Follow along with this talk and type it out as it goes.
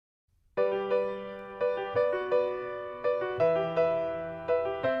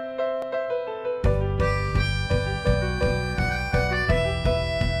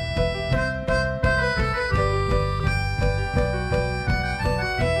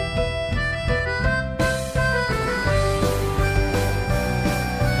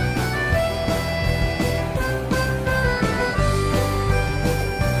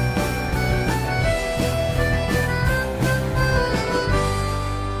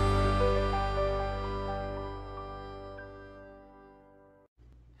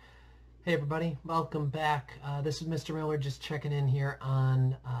Hey everybody, welcome back. This is Mr. Miller just checking in here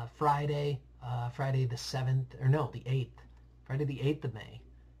on Friday the 7th, or no, the 8th. Friday the 8th of May.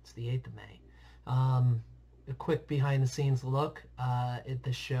 It's the 8th of May. A quick behind the scenes look at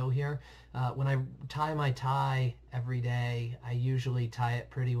the show here. When I tie my tie every day, I usually tie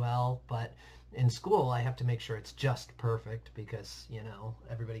it pretty well, but in school I have to make sure it's just perfect because, you know,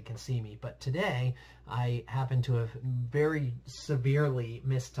 everybody can see me. But today I happen to have very severely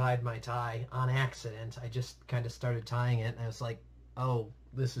mistied my tie on accident. I just kind of started tying it and I was like, oh,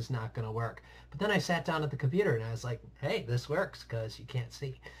 this is not going to work. But then I sat down at the computer and I was like, hey, this works because you can't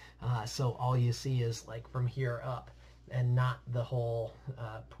see. So all you see is like from here up and not the whole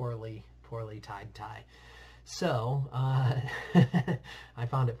poorly tied tie. So I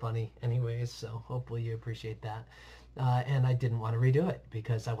found it funny anyways, so hopefully you appreciate that. And I didn't want to redo it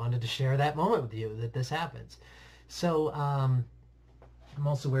because I wanted to share that moment with you that this happens. So I'm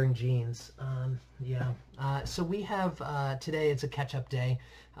also wearing jeans. Yeah. So we have today, it's a catch-up day.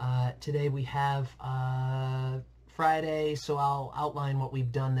 Today we have Friday, so I'll outline what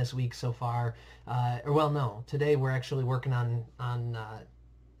we've done this week so far. Today we're actually working on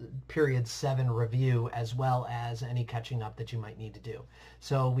period 7 review as well as any catching up that you might need to do.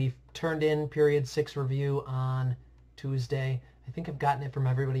 So we've turned in period 6 review on Tuesday. I think I've gotten it from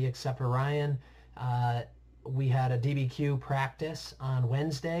everybody except for Ryan. We had a DBQ practice on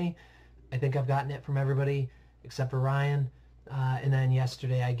Wednesday. I think I've gotten it from everybody except for Ryan. And then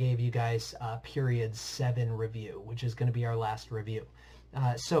yesterday I gave you guys period 7 review, which is going to be our last review.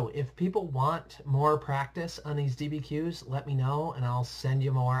 So if people want more practice on these DBQs, let me know and I'll send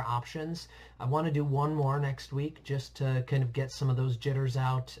you more options. I want to do one more next week just to kind of get some of those jitters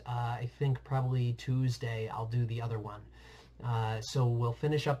out. I think probably Tuesday I'll do the other one. So we'll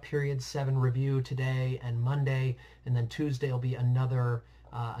finish up period 7 review today and Monday, and then Tuesday will be another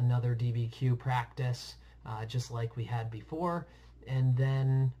DBQ practice, just like we had before. And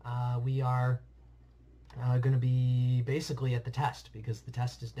then we are going to be basically at the test because the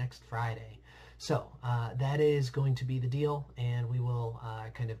test is next Friday. So that is going to be the deal, and we will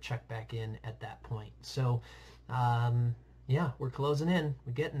kind of check back in at that point. So yeah, we're closing in,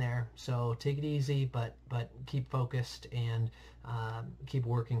 we're getting there. So take it easy, but keep focused and keep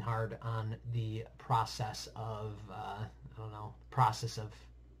working hard on the process of process of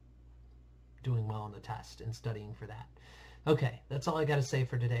doing well on the test and studying for that. Okay, that's all I got to say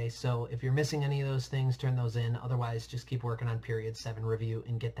for today. So if you're missing any of those things, turn those in. Otherwise, just keep working on period 7 review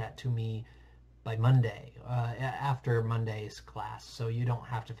and get that to me by Monday, after Monday's class. So you don't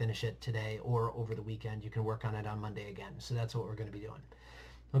have to finish it today or over the weekend. You can work on it on Monday again. So that's what we're going to be doing.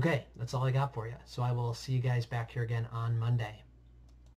 Okay, that's all I got for you. So I will see you guys back here again on Monday.